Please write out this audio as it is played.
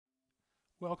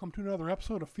Welcome to another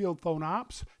episode of Field Phone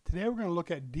Ops. Today we're going to look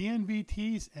at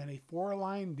DNVTs and a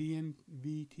 4-line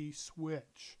DNVT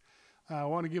switch. I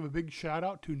want to give a big shout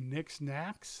out to Nick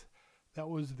Snacks. That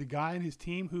was the guy and his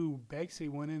team who basically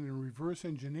went in and reverse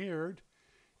engineered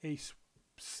a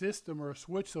system or a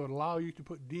switch that would allow you to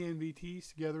put DNVTs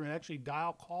together and actually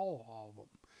dial call all of them.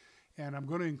 And I'm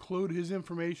going to include his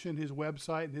information, his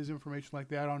website, and his information like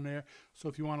that on there. So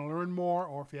if you want to learn more,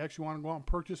 or if you actually want to go out and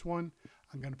purchase one,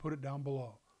 I'm going to put it down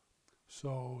below.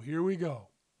 So here we go.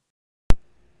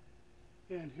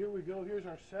 And here we go. Here's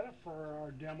our setup for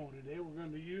our demo today. We're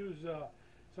going to use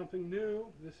something new.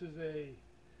 This is a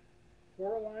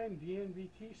 4-line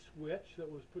DNVT switch that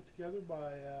was put together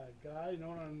by a guy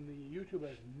known on the YouTube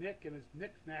as Nick and his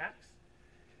Nick Snacks.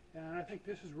 And I think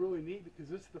this is really neat because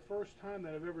this is the first time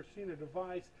that I've ever seen a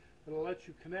device that will let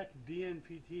you connect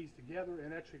DNVTs together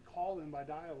and actually call them by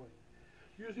dialing.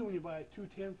 Usually when you buy two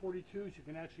 1042s, you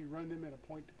can actually run them in a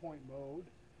point-to-point mode.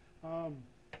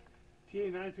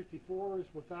 TA954s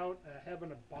without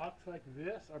having a box like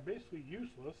this are basically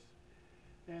useless.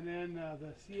 And then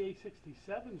the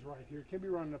CA67s right here can be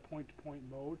run in a point-to-point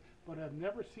mode, but I've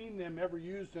never seen them ever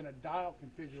used in a dial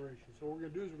configuration. So what we're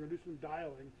going to do is we're going to do some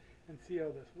dialing and see how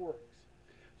this works.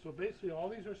 So basically all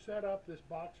these are set up. This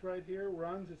box right here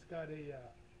runs. It's got a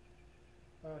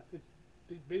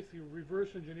they basically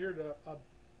reverse engineered a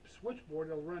switchboard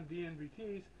that'll run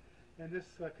DNVTs, and this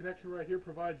connection right here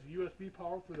provides USB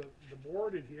power for the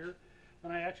board in here.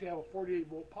 And I actually have a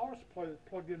 48-volt power supply that's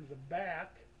plugged into the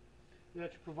back that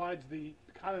actually provides the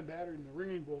common battery and the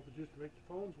ringing voltages to make the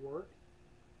phones work.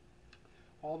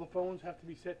 All the phones have to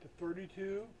be set to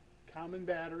 32 common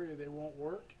battery or they won't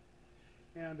work.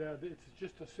 And it's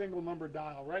just a single number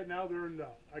dial. Right now they're in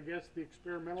I guess the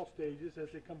experimental stages. As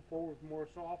they come forward with more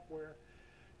software,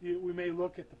 we may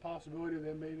look at the possibility of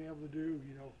them being able to do,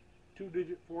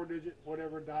 2-digit, 4-digit,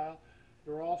 whatever dial.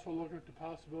 They're also looking at the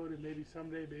possibility of maybe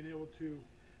someday being able to,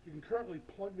 you can currently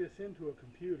plug this into a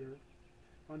computer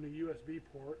on the USB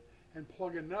port and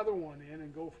plug another one in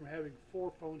and go from having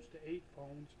 4 phones to 8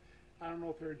 phones. I don't know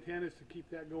if their intent is to keep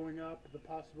that going up. The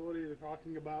possibility they're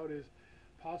talking about is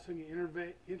possibly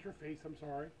an interface,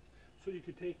 so you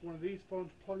could take one of these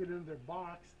phones, plug it into their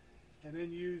box, and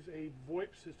then use a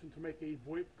VoIP system to make a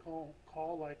VoIP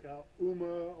call like a UMA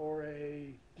or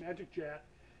a Magic Jack,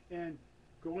 and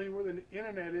go anywhere the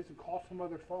internet is and call some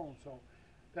other phone. So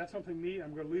that's something neat.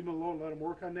 I'm going to leave them alone and let them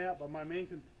work on that. But my main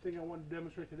thing I want to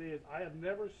demonstrate today is I have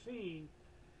never seen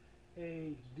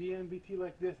a DNVT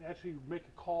like this actually make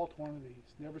a call to one of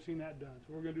these. Never seen that done.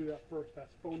 So we're going to do that first.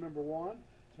 That's phone number 1.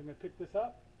 So I'm going to pick this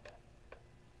up.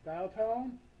 Dial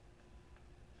tone.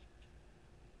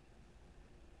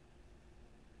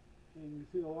 And you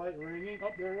see the light ringing. Oh,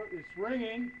 there it's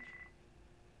ringing.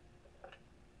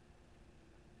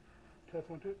 Test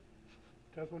 1 2.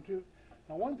 Test 1 2.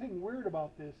 Now, one thing weird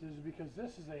about this is because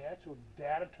this is a actual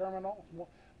data terminal. It's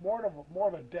more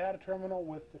of a data terminal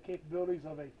with the capabilities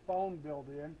of a phone built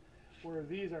in, where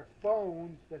these are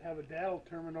phones that have a data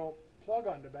terminal plug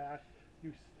on the back.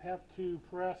 You have to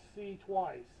press C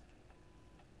twice.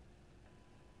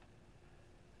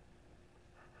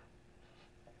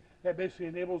 That basically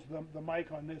enables the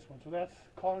mic on this one. So that's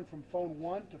calling from phone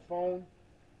 1 to phone,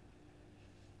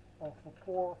 phone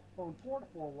 4 to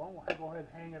 4 1. We'll go ahead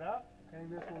and hang it up,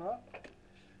 hang this one up.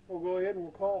 We'll go ahead and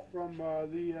we'll call from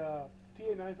the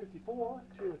TA954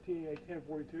 to a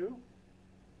TA1042.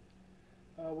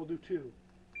 We'll do 2.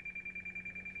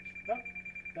 Oh,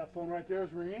 that phone right there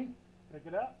is ringing. Pick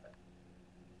it up.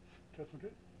 Test 1 2.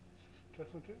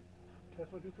 Test 1 2.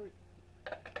 Test 1 2 3.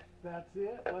 That's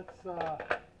it.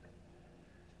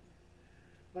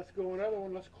 Let's go another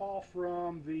one. Let's call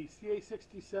from the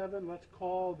CA67. Let's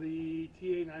call the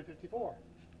TA954.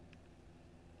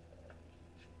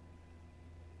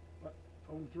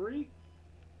 Phone 3.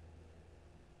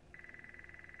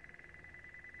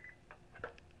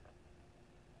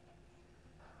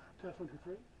 Test 1 2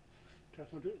 3.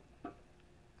 Test 1 2.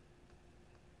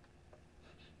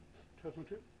 Test 1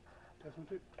 2. Test 1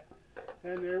 2.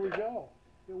 And there we go.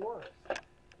 It works.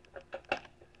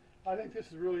 I think this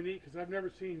is really neat because I've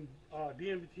never seen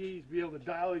DNVTs be able to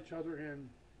dial each other in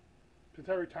since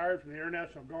I retired from the Air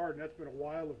National Guard, and that's been a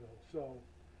while ago. So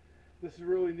this is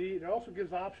really neat. It also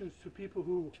gives options to people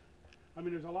who,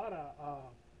 there's a lot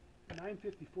of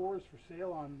 954s for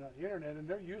sale on the internet, and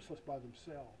they're useless by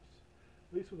themselves.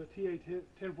 At least with a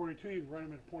TA1042, you can run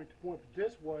them in a point-to-point. But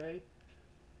this way,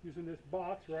 using this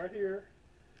box right here,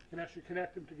 you can actually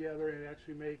connect them together and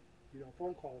actually make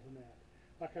phone calls and that.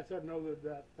 Like I said, know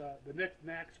that the Nick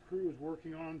Snacks crew is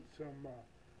working on some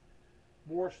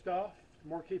more stuff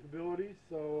more capabilities,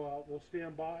 so we'll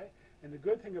stand by. And the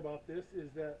good thing about this is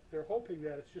that they're hoping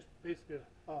that it's just basically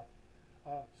a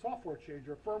software change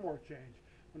or a firmware change.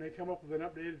 When they come up with an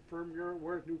updated firmware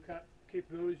with new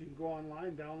capabilities, you can go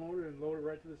online, download it, and load it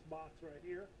right to this box right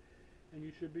here, and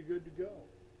you should be good to go.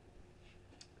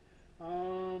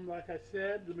 Like I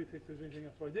said, let me think if there's anything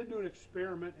else. So I did do an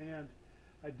experiment, and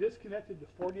I disconnected the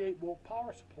 48 volt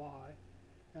power supply,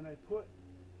 and I put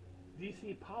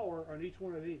DC power on each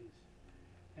one of these.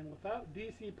 And without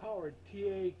DC power,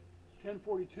 TA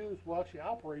 1042s will actually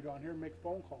operate on here and make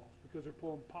phone calls because they're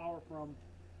pulling power from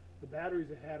the batteries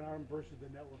they had on them versus the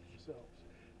network themselves.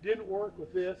 Didn't work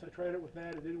with this. I tried it with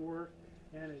that. It didn't work,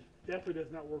 and it definitely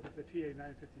does not work with the TA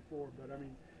 954. But I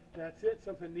mean, that's it.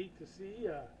 Something neat to see.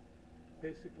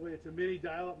 Basically, it's a mini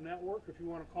dial-up network, if you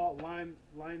want to call it line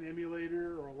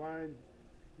emulator or line,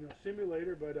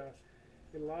 simulator. But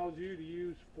it allows you to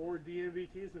use 4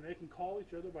 DNVTs, and they can call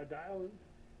each other by dialing.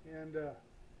 And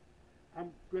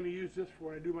I'm going to use this for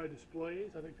when I do my displays.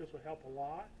 I think this will help a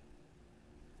lot.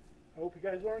 I hope you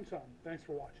guys learned something. Thanks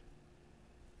for watching.